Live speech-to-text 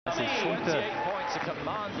Punkte.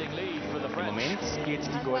 Im Moment geht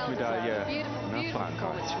die Goldmedaille nach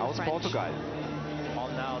Frankreich aus Portugal.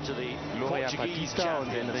 Gloria Batista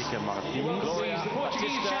und Enrique Martins.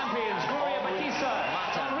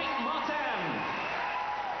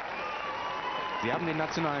 Sie haben den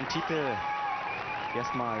nationalen Titel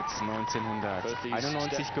erstmals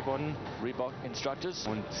 1991 gewonnen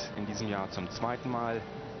und in diesem Jahr zum zweiten Mal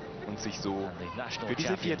und sich so für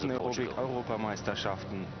diese 4.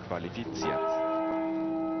 Aerobic-Europameisterschaften qualifiziert.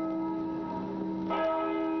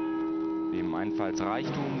 Dem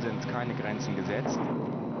Einfallsreichtum sind keine Grenzen gesetzt.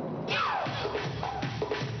 Nur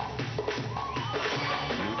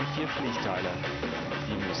die 4 Pflichtteile,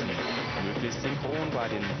 die müssen möglichst synchron bei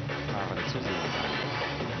den Paaren zu sehen sein.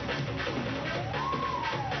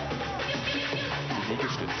 Die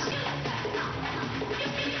Liegestütz.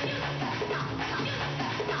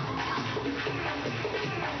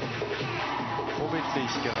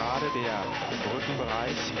 Vorbildlich gerade der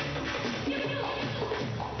Rückenbereich.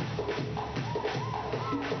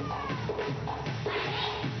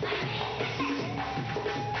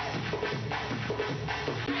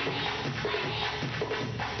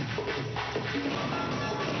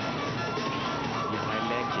 Die High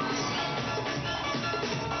Leg Kicks.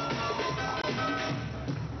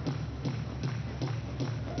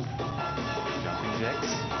 Jumping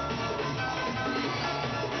Jacks.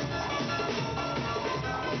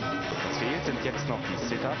 Was fehlt, sind jetzt noch die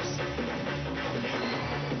Sit-Ups.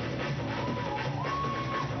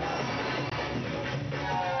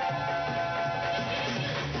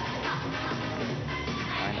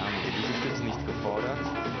 Einarmige Liegestütze nicht gefordert.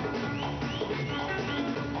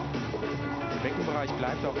 Der Beckenbereich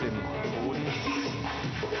bleibt auf dem Boden.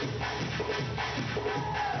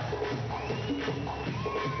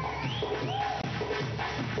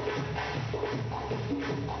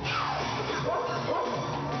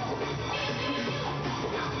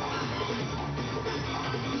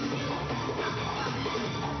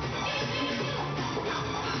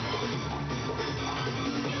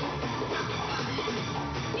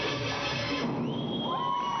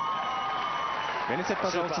 Wenn es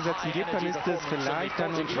etwas auszusetzen gibt, dann ist es vielleicht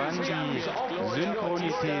dann und wann die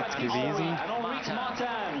Synchronität gewesen.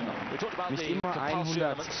 Nicht immer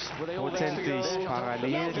 100%ig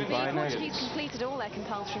parallel die Beine,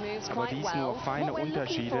 aber dies nur feine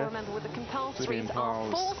Unterschiede zu den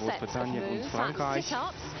Paaren aus Großbritannien und Frankreich.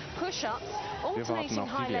 Wir warten auf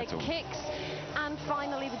die Wertung.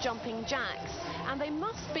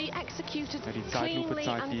 Die Zeitlupe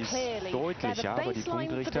zeigt dies deutlicher, aber die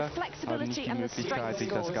Punktrichter haben nicht die Möglichkeit, sich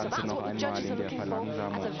das Ganze noch einmal in der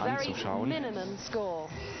Verlangsamung anzuschauen.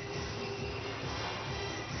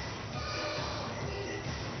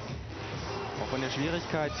 Auch von der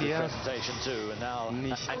Schwierigkeit her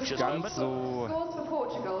nicht ganz so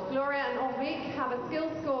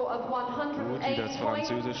gut wie das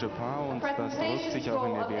französische Paar und das drückt sich auch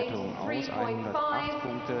in der Wertung aus. 108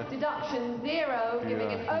 Punkte für den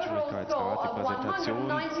Schwierigkeitsgrad. Die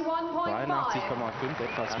Präsentation 82,5,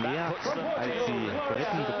 etwas mehr als die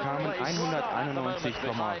Briten bekamen.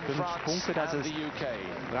 191,5 Punkte, das ist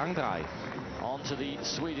Rang 3. On to the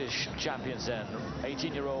Swedish champions then,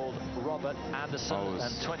 18-year-old Robert Andersson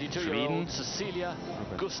and 22-year-old Cecilia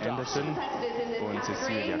Gustafsson. Und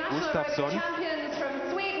Cecilia Gustafsson,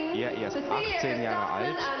 er erst 18 Jahre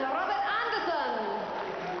alt.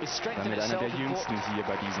 Damit einer der jüngsten hier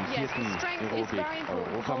bei diesen 4.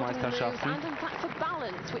 Aerobic-Europameisterschaften.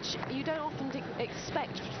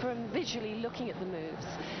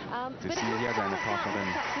 Cecilia, seine Partnerin,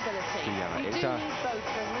 4 Jahre älter.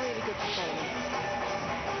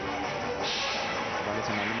 Aber alles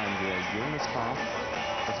in allem ein sehr junges Paar,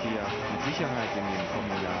 das wir mit Sicherheit in den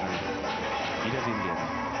kommenden Jahren wiedersehen werden.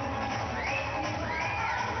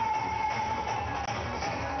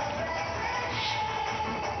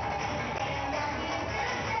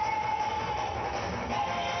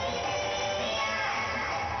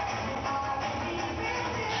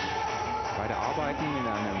 Beide arbeiten in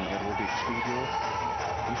einem Aerobic-Studio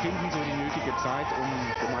und finden so die nötige Zeit, um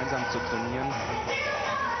gemeinsam zu trainieren.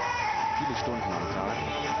 Viele Stunden am Tag.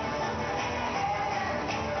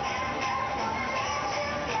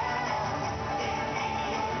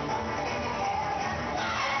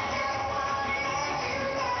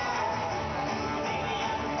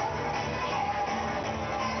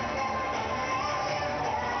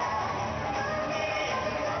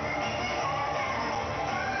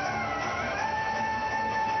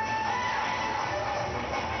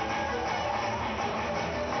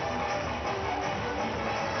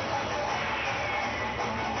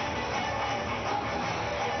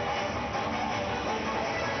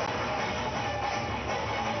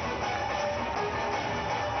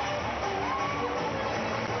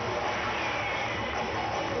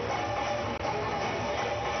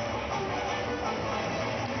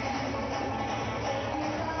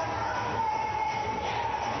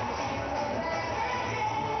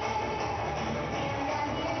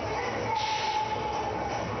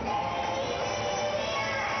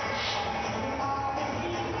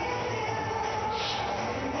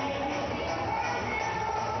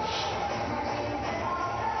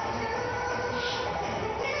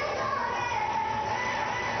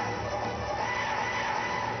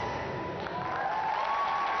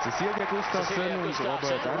 Cecilia Gustafsson und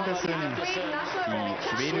Robert Andersen, die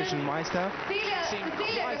schwedischen Meister.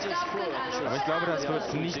 Aber ich glaube, das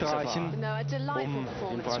wird nicht reichen, um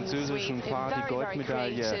im französischen Paar die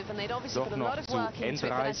Goldmedaille doch noch zu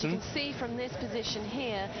entreißen.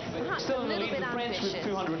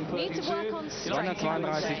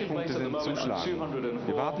 232 Punkte sind zu schlagen.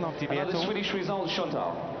 Wir warten auf die Wertung.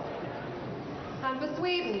 And for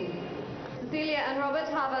Sweden, Cecilia and Robert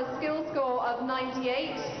have a skill score of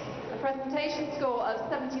 98, a presentation score of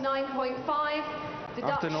 79.5,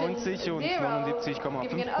 98 und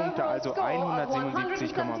 79,5 Punkte, also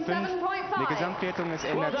 177,5. Eine Gesamtwertung, es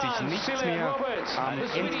ändert sich nichts mehr am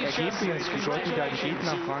Endergebnis. Die Goldmedaille geht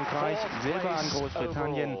nach Frankreich, Silber an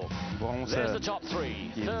Großbritannien, Bronze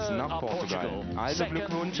geht nach Portugal. Also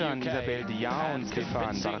Glückwunsch an Isabelle Diar und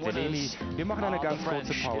Stefan Barthelemy. Wir machen eine ganz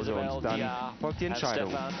kurze Pause und dann folgt die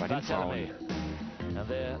Entscheidung bei den Frauen. And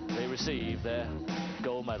there they receive their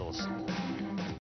gold medals.